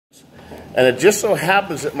And it just so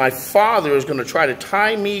happens that my father is going to try to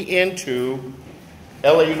tie me into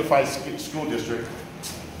LA Unified School District.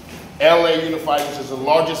 LA Unified, which is the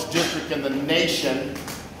largest district in the nation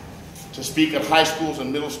to speak at high schools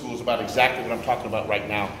and middle schools about exactly what I'm talking about right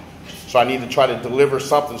now. So I need to try to deliver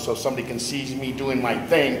something so somebody can see me doing my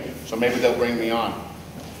thing, so maybe they'll bring me on.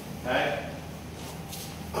 Okay?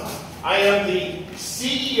 I am the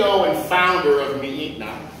CEO and founder of Me Inc.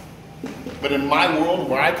 now. But in my world,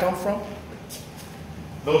 where I come from,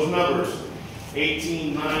 those numbers,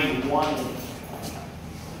 18, 9, 1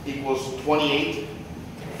 equals 28.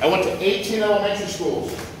 I went to 18 elementary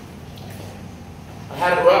schools. I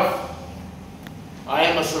had it rough. I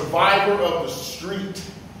am a survivor of the street.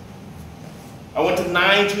 I went to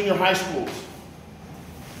 9 junior high schools.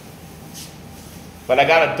 But I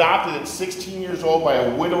got adopted at 16 years old by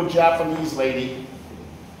a widowed Japanese lady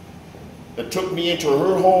that took me into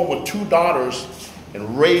her home with 2 daughters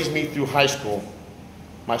and raised me through high school,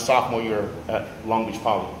 my sophomore year at Long Beach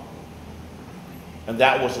Poly. And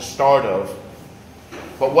that was the start of,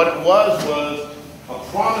 but what it was a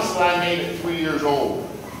promise that I made at 3 years old.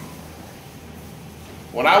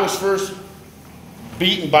 When I was first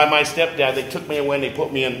beaten by my stepdad, they took me away and they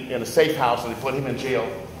put me in a safe house and they put him in jail.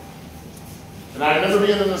 And I remember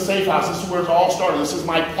being in the safe house. This is where it all started. This is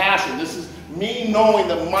my passion. This is me knowing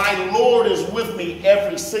that my Lord is with me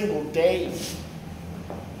every single day.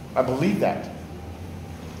 I believe that.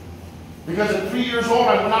 Because at 3 years old,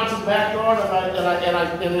 I went out to the backyard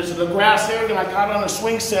and there's a grass area and I got on a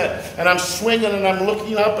swing set and I'm swinging and I'm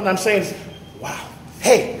looking up and I'm saying, wow,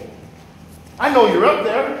 hey, I know you're up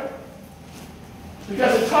there.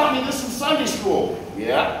 Because it taught me this in Sunday school.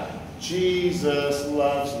 Yeah, Jesus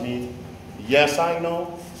loves me. Yes, I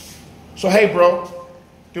know. So, hey, bro,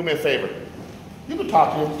 do me a favor. You can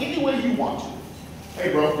talk to him any way you want to.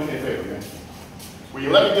 Hey, bro, do me a favor, man. Will you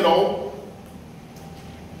let me get old?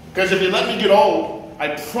 Because if you let me get old, I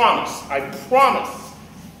promise,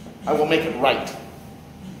 I will make it right.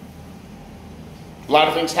 A lot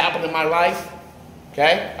of things happened in my life.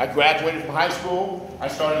 Okay? I graduated from high school. I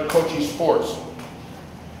started coaching sports.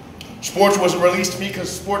 Sports wasn't released to me because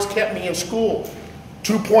sports kept me in school.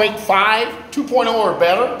 2.5, 2.0 or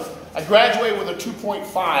better. I graduated with a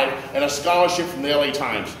 2.5 and a scholarship from the LA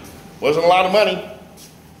Times. Wasn't a lot of money.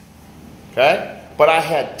 Okay? But I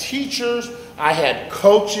had teachers, I had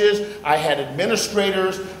coaches, I had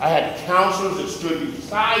administrators, I had counselors that stood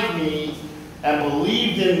beside me and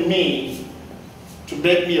believed in me to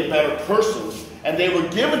make me a better person. And they were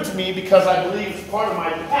given to me because I believe it's part of my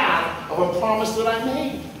path of a promise that I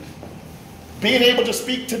made. Being able to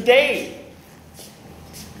speak today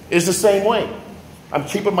is the same way. I'm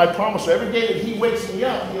keeping my promise. So every day that he wakes me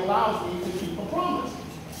up, he allows me to keep a promise.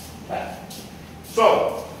 Okay.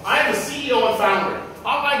 So, I'm the CEO and founder.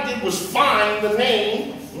 All I did was find the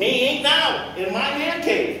name Me Inc. Now in my man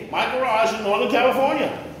cave, my garage in Northern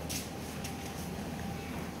California.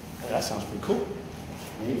 Well, that sounds pretty cool.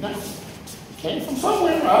 Me Inc. Now. It came from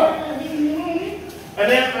somewhere, right? You know what I mean? And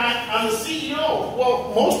then I'm the CEO.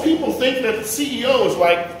 Well, most people think that the CEO is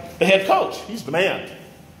like the head coach. He's the man.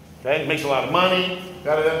 Okay? He makes a lot of money.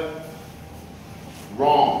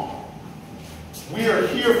 Wrong. We are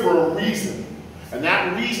here for a reason. And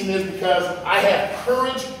that reason is because I have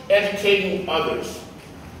courage educating others.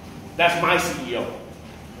 That's my CEO.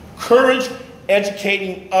 Courage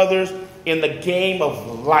educating others in the game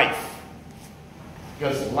of life.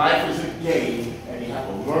 Because life is a game and you have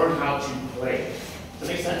to learn how to play. Does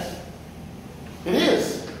that make sense? It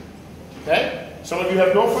is. Okay? Some of you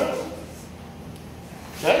have girlfriends.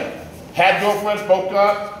 Okay? Had girlfriends, broke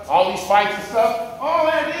up, all these fights and stuff. All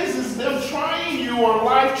that is them trying you or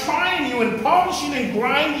life trying you and polishing and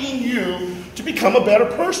grinding you to become a better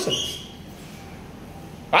person.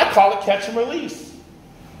 I call it catch and release.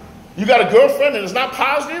 You got a girlfriend and it's not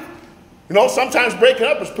positive. You know, sometimes breaking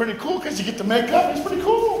up is pretty cool because you get to make up. It's pretty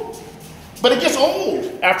cool. But it gets old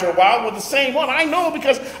after a while with the same one. I know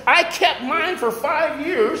because I kept mine for 5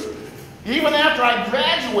 years. Even after I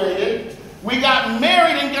graduated, we got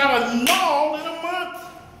married and got annulled in a month.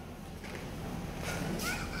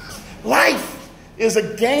 Life is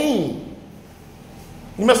a game.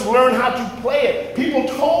 You must learn how to play it. People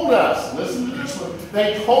told us, listen to this one,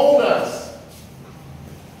 they told us,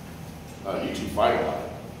 you two fight a lot.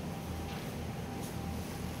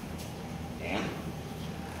 Yeah.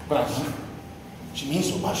 But I love her. She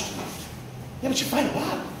means so much to me. Yeah, but you fight a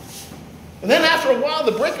lot. And then after a while,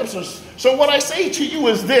 the breakups are... So what I say to you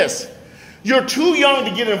is this. You're too young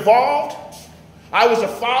to get involved. I was a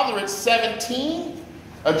father at 17,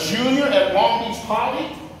 a junior at Long Beach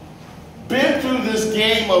Poly. Been through this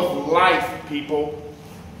game of life, people.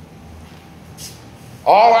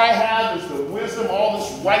 All I have is the wisdom, all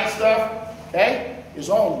this white stuff, okay, is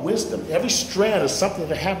all wisdom. Every strand is something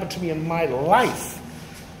that happened to me in my life.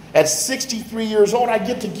 At 63 years old, I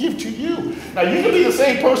get to give to you. Now, you can be the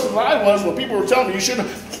same person that I was when people were telling me you shouldn't.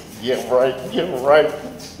 Yeah, right, yeah, right.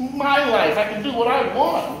 It's my life. I can do what I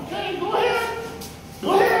want. Okay, go ahead.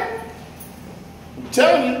 Go ahead. I'm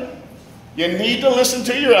telling you, you need to listen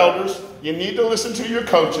to your elders. You need to listen to your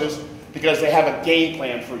coaches because they have a game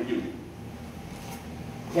plan for you.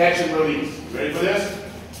 Catch and release. Ready for this?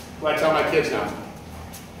 What I tell my kids now.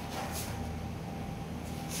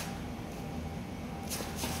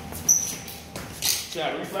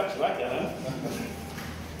 Yeah, reflex, you like that, huh?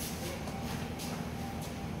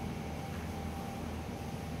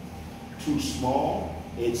 Too small,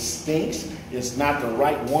 it stinks, it's not the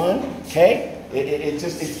right one, okay?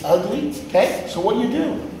 It's ugly, okay? So what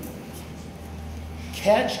do?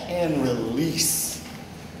 Catch and release.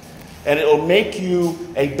 And it'll make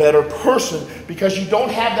you a better person because you don't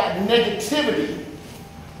have that negativity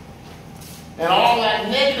and all that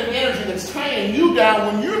negative energy that's tying you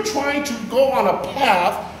down when you're trying to go on a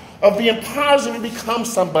path of being positive and become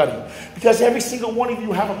somebody. Because every single one of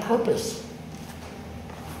you have a purpose.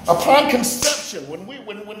 Upon conception, when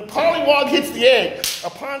the pollywog hits the egg,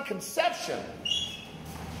 upon conception,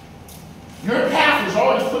 your path is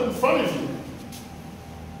always put in front of you.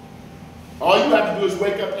 All you have to do is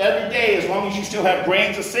wake up every day, as long as you still have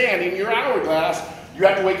grains of sand in your hourglass, you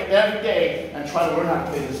have to wake up every day and try to learn how to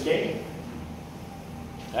play this game.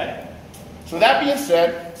 Okay? So that being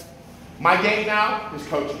said, my game now is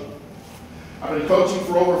coaching. I've been coaching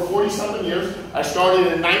for over 40-something years. I started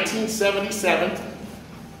in 1977.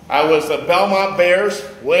 I was the Belmont Bears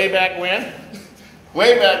way back when.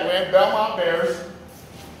 Way back when, Belmont Bears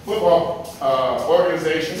football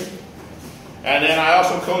organization. And then I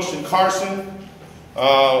also coached in Carson,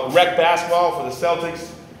 rec basketball for the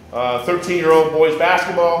Celtics, 13-year-old boys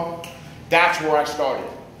basketball. That's where I started.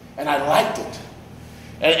 And I liked it.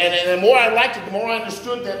 And the more I liked it, the more I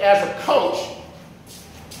understood that as a coach,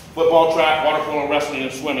 football, track, water polo, wrestling,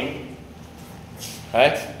 and swimming,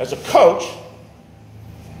 okay? As a coach,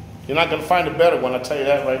 you're not going to find a better one, I'll tell you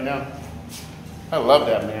that right now. I love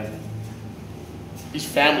that man. He's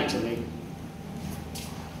family to me.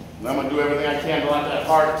 And I'm going to do everything I can to let that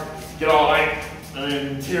heart get all like,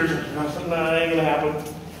 tears, that ain't going to happen.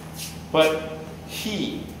 But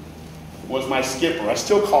he was my skipper. I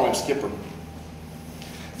still call him skipper.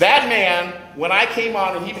 That man, when I came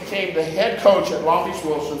on and he became the head coach at Long Beach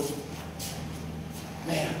Wilsons,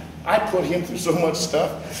 man, I put him through so much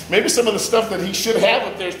stuff. Maybe some of the stuff that he should have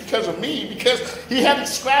up there is because of me, because he had to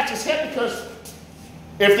scratch his head, because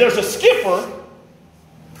if there's a skipper,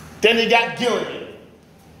 then he got Gilligan.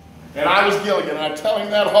 And I was Gilligan, and I tell him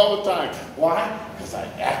that all the time. Why? Because I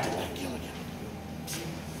acted like Gilligan.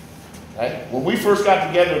 Right? When we first got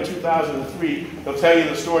together in 2003, he'll tell you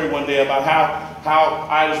the story one day about how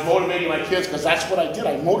I was motivating my kids, because that's what I did.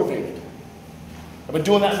 I motivated. I've been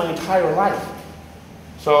doing that my entire life.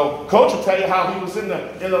 So Coach will tell you how he was in the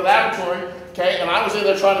laboratory, okay, and I was in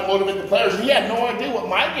there trying to motivate the players, and he had no idea what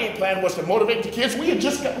my game plan was to motivate the kids. We had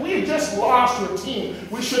just lost to a team.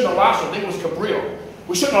 We shouldn't have lost them. I think it was Cabrillo.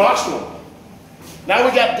 We shouldn't have lost to them. Now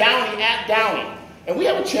we got Downey at Downey, and we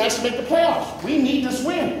have a chance to make the playoffs. We need this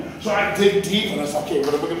win. So I dig deep, and I said, okay,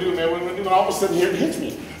 what are we going to do, man? What are we going to do? And all of a sudden, here it hits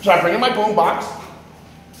me. So I bring in my boom box.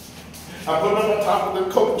 I put it up on top of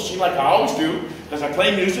the Coke machine like I always do, because I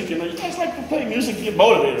play music. You know, you guys like to play music to get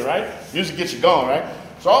motivated, right? Music gets you going, right?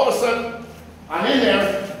 So all of a sudden, I'm in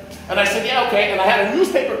there, and I said, yeah, okay. And I had a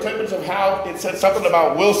newspaper clippings of how it said something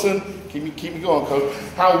about Wilson. Keep me going, Coach.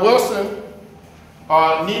 How Wilson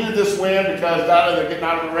needed this win because they're getting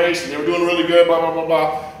out of the race, and they were doing really good, blah, blah, blah,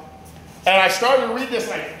 blah. And I started to read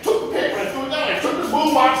this, and I took the paper, and I threw it down, and I took this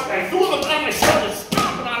boom box, and I threw it down, and I started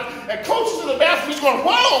stomping on it, and Coach is in the bathroom, he's going,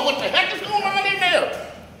 whoa, what the heck is going on in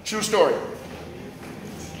there? True story.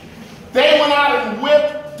 They went out and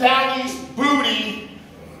whipped Downey's booty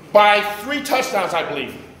by 3 touchdowns, I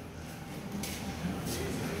believe.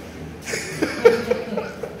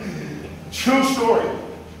 True story.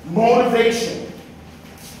 Motivation.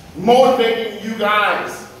 Motivating you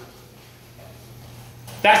guys.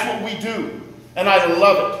 That's what we do, and I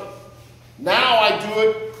love it. Now I do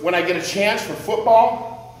it when I get a chance for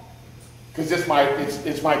football, because it's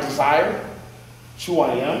my desire. It's who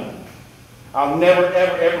I am. I'll never,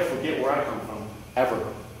 ever, ever forget where I come from,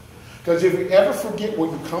 ever. Because if you ever forget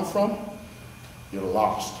where you come from, you're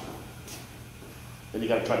lost. Then you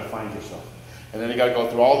got to try to find yourself. And then you got to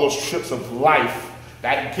go through all those trips of life,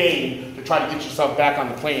 that game, to try to get yourself back on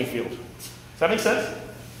the playing field. Does that make sense?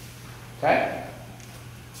 Okay?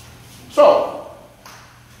 So,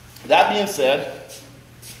 that being said,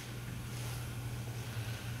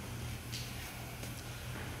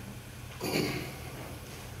 I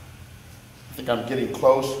think I'm getting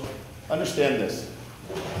close. Understand this.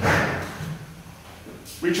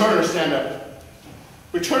 Returner, stand up.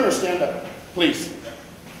 Returner, stand up, please.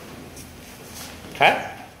 Okay?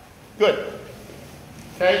 Good.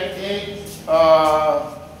 Okay?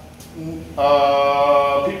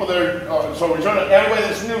 People that are, so returner, everybody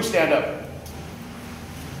that's new, stand up.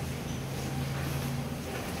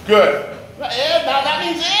 Good. Now that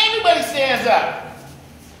means everybody stands up.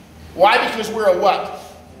 Why? Because we're a what?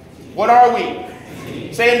 What are we?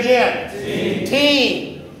 Say it again.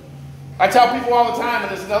 Team. I tell people all the time,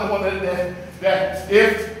 and there's another one that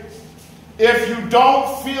if you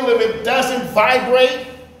don't feel, if it doesn't vibrate,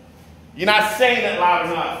 you're not saying it loud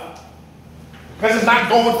enough. Because it's not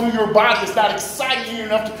going through your body. It's not exciting you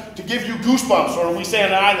enough to give you goosebumps, or we say on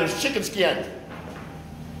the island, it's chicken skin.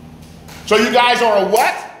 So you guys are a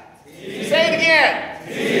what? Team. Say it again.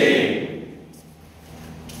 Team.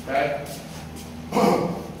 Okay?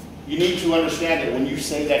 You need to understand that when you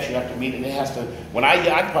say that, you have to mean it. And it has to, when I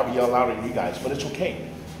probably yell louder than you guys, but it's okay.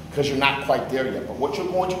 Because you're not quite there yet. But what you're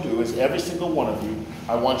going to do is every single one of you,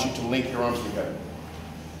 I want you to link your arms together.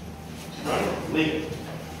 Link it.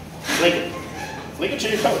 Link it. Link it to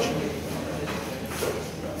your coach.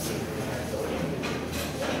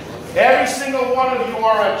 Every single one of you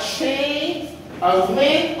are a chain, a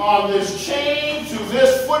link on this chain to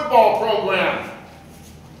this football program.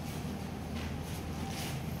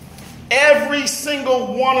 Every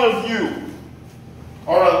single one of you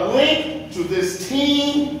are a link to this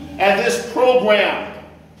team and this program.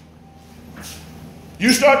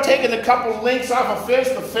 You start taking a couple links off a fence,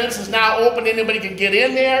 the fence is now open, anybody can get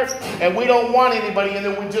in there, and we don't want anybody in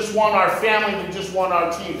there, we just want our family, we just want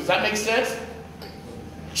our team. Does that make sense?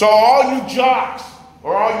 So all you jocks,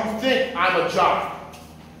 or all you think I'm a jock,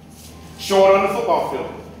 show it on the football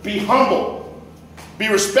field. Be humble. Be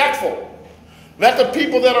respectful. Let the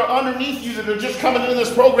people that are underneath you that are just coming into this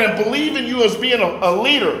program believe in you as being a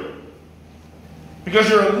leader. Because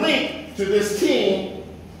you're a link to this team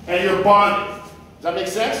and you're bonded. Does that make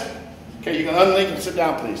sense? Okay, you can unlink and sit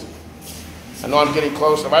down, please. I know I'm getting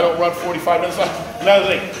close. If I don't run 45 minutes, another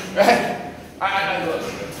thing. I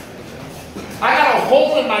got a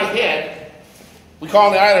hole in my head. We call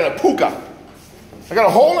on the island a puka. I got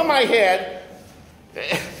a hole in my head.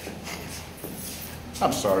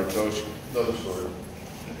 I'm sorry, Coach. Another story.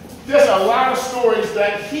 There's a lot of stories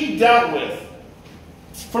that he dealt with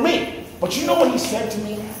for me. But you know what he said to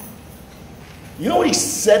me? You know what he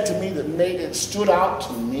said to me that made it stood out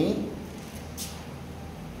to me?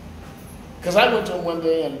 Because I went to him one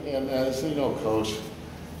day and I said, you know, Coach,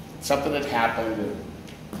 something had happened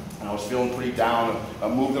and I was feeling pretty down. A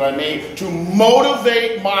move that I made to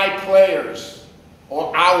motivate my players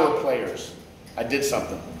or our players. I did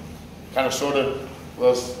something. Kind of sort of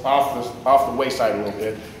was off the wayside a little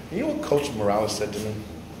bit. And you know what Coach Morales said to me?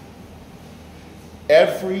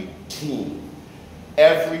 Every team,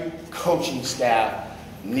 every coaching staff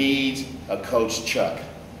needs a Coach Chuck.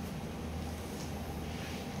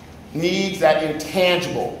 Needs that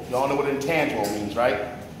intangible. You all know what intangible means, right?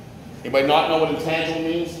 Anybody not know what intangible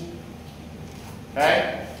means?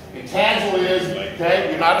 Okay? Intangible is, okay,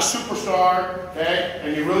 you're not a superstar, okay,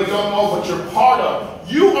 and you really don't know what you're part of.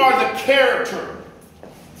 You are the character.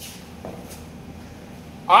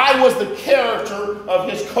 I was the character of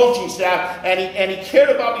his coaching staff, and he cared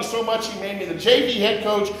about me so much, he made me the JV head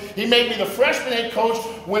coach. He made me the freshman head coach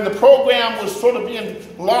when the program was sort of being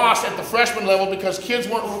lost at the freshman level because kids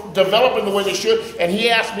weren't developing the way they should, and he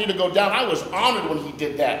asked me to go down. I was honored when he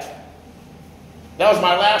did that. That was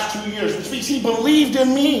my last 2 years, which means he believed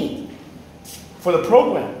in me for the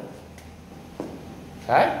program.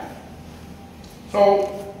 Okay?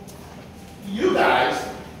 So, you guys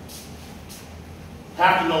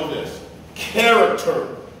have to know this.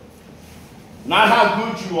 Character. Not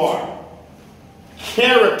how good you are.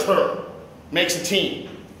 Character makes a team.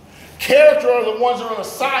 Character are the ones that are on the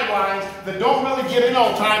sidelines that don't really get in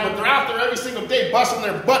all the time, but they're out there every single day busting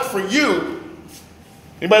their butt for you.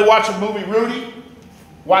 Anybody watch the movie Rudy?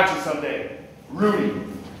 Watch it someday. Rudy.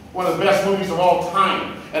 One of the best movies of all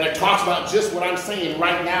time. And it talks about just what I'm saying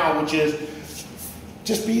right now, which is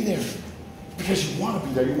just be there. Because you want to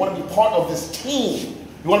be there. You want to be part of this team.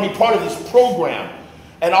 You want to be part of this program.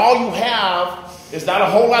 And all you have is not a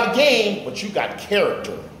whole lot of game, but you got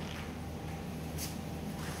character.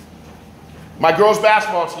 My girls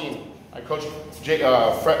basketball team, I coach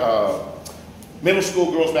middle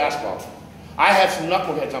school girls basketball. I had some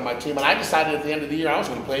knuckleheads on my team, and I decided at the end of the year I was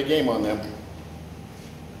going to play a game on them.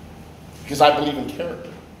 Because I believe in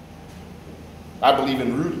character. I believe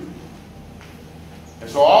in Rudy. And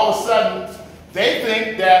so all of a sudden, they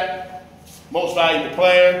think that most valuable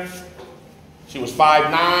player, she was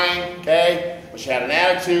 5'9", okay, but she had an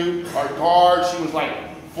attitude. Our guard, she was like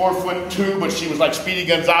 4'2", but she was like Speedy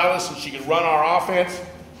Gonzalez, and she could run our offense,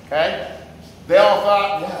 okay? They all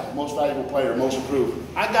thought, yeah, most valuable player, most improved.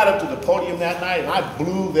 I got up to the podium that night, and I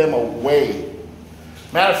blew them away.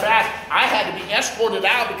 Matter of fact, I had to be escorted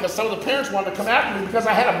out because some of the parents wanted to come after me because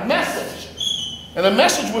I had a message. And the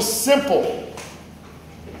message was simple.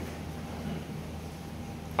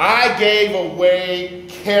 I gave away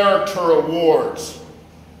character awards.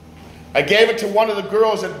 I gave it to one of the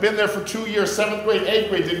girls that had been there for 2 years, 7th grade, 8th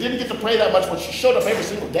grade, that didn't get to play that much, but she showed up every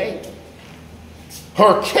single day.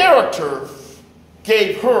 Her character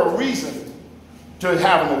gave her a reason to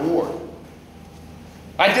have an award.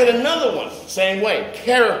 I did another one, same way,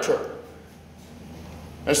 character.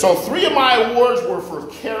 And so 3 of my awards were for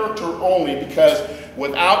character only, because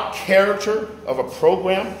without character of a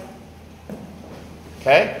program,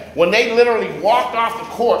 okay, when they literally walked off the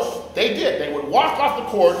court, they did. They would walk off the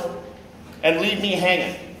court and leave me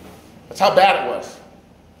hanging. That's how bad it was.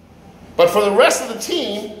 But for the rest of the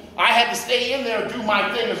team, I had to stay in there and do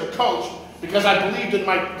my thing as a coach because I believed in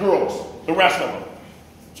my girls, the rest of them.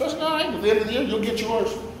 So I said, all right, at the end of the year, you'll get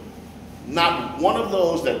yours. Not one of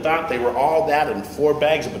those that thought they were all that in 4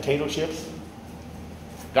 bags of potato chips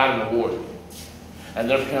got an award. And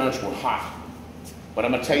their parents were hot. But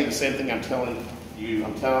I'm going to tell you the same thing I'm telling you.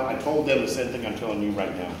 I told them the same thing I'm telling you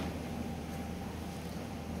right now.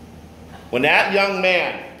 When that young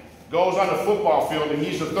man goes on the football field and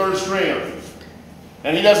he's the 3rd stringer,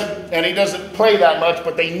 and he doesn't play that much,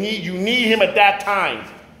 but you need him at that time.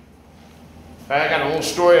 I got a little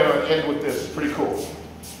story I'm going to end with this. It's pretty cool.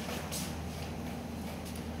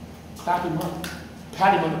 Clap him up.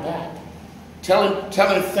 Pat him on the back. Tell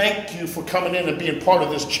him thank you for coming in and being part of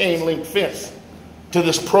this chain link fence to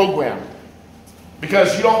this program.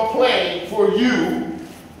 Because you don't play for you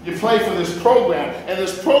play for this program. And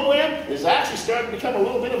this program is actually starting to become a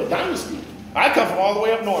little bit of a dynasty. I come from all the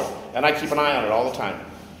way up north, and I keep an eye on it all the time.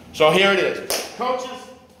 So here it is. Coaches,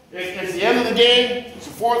 it's the end of the game. It's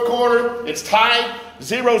the 4th quarter. It's tied,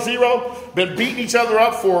 0-0. Been beating each other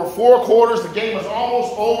up for 4 quarters. The game is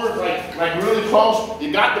almost over, like really close.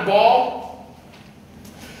 You got the ball.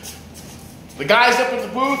 The guys up in the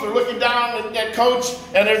booth are looking down at Coach,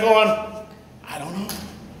 and they're going, I don't know.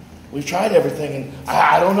 We've tried everything, and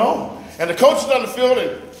I don't know. And the coach is on the field,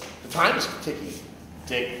 and the time is ticking.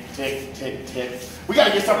 Tick, tick, tick, tick. We got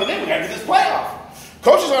to get something in. We got to get this playoff.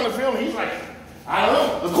 Coach is on the field, and he's like, I don't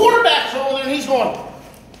know. The quarterback's over there, and he's going,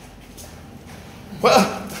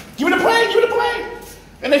 well, give me the play, give me the play.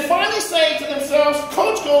 And they finally say to themselves,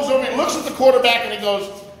 Coach goes over and looks at the quarterback, and he goes,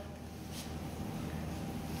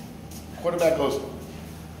 quarterback goes,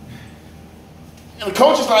 and the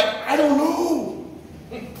coach is like, I don't know.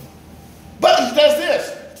 But he does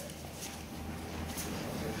this,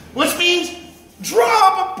 which means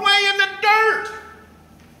drop a play in the dirt.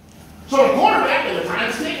 So the quarterback, and the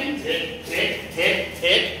time's ticking, tick, tick, tick,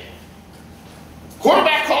 tick.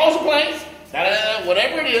 Quarterback calls a play,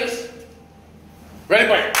 whatever it is. Ready,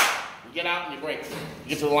 break. You get out and you break. You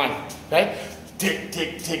get to the line, okay? Tick,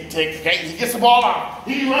 tick, tick, tick, okay? He gets the ball out.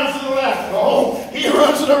 He runs to the left. Oh, he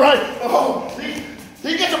runs to the right. Oh,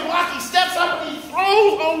 he gets a block. He steps up and he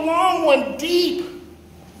throws a long one deep.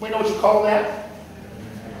 We know what you call that?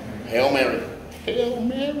 Hail Mary. Hail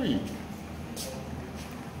Mary.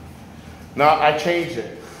 Now, I changed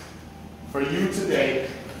it for you today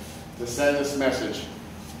to send this message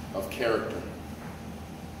of character.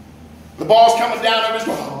 The ball's coming down. Everybody's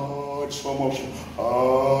going, oh, it's slow motion.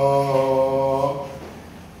 Oh.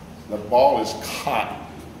 The ball is caught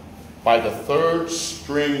by the 3rd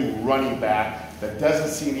string running back that doesn't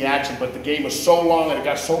see the action, but the game is so long and it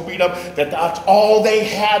got so beat up that that's all they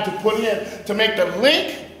had to put in to make the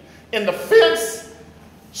link in the fence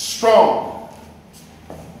strong.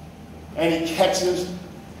 And he catches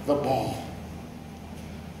the ball.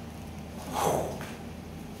 Whew.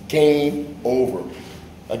 Game over.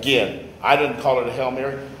 Again, I didn't call it a Hail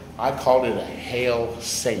Mary. I called it a Hail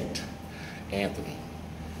Saint Anthony.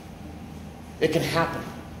 It can happen.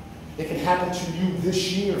 It can happen to you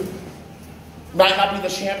this year. It might not be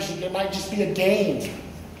the championship. It might just be a game.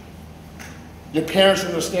 Your parents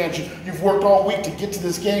understand you. You've worked all week to get to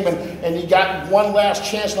this game, and you got one last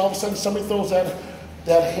chance, and all of a sudden somebody throws that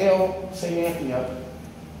Hail St. Anthony up.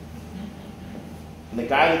 And the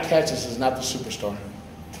guy that catches is not the superstar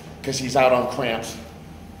because he's out on cramps.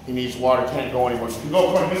 He needs water, can't go anywhere. You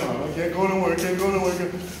go, I can't go anywhere, can't go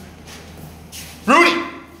anywhere. Rudy,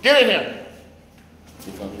 get in here.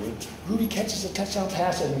 He comes in. Rudy catches a touchdown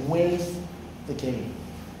pass and wins the game.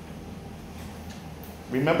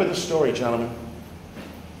 Remember the story, gentlemen,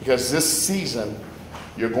 because this season,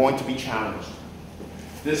 you're going to be challenged.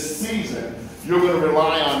 This season, you're going to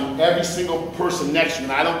rely on every single person next to you,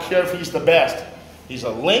 and I don't care if he's the best. He's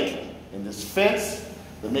a link in this fence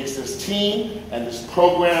that makes this team and this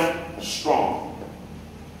program strong.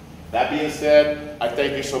 That being said, I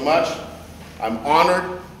thank you so much. I'm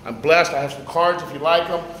honored. I'm blessed. I have some cards if you like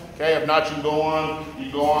them. Okay, if not, you can go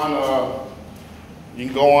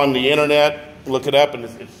on the internet, look it up, and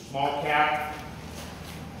it's small cap.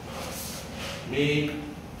 Me.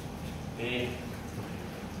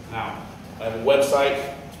 Now, I have a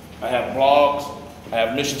website, I have blogs, I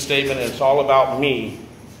have mission statement, and it's all about me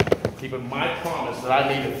keeping my promise that I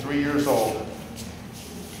made at 3 years old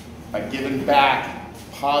by giving back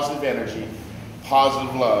positive energy,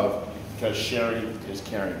 positive love, because sharing is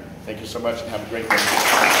caring. Thank you so much and have a great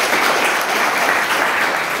day.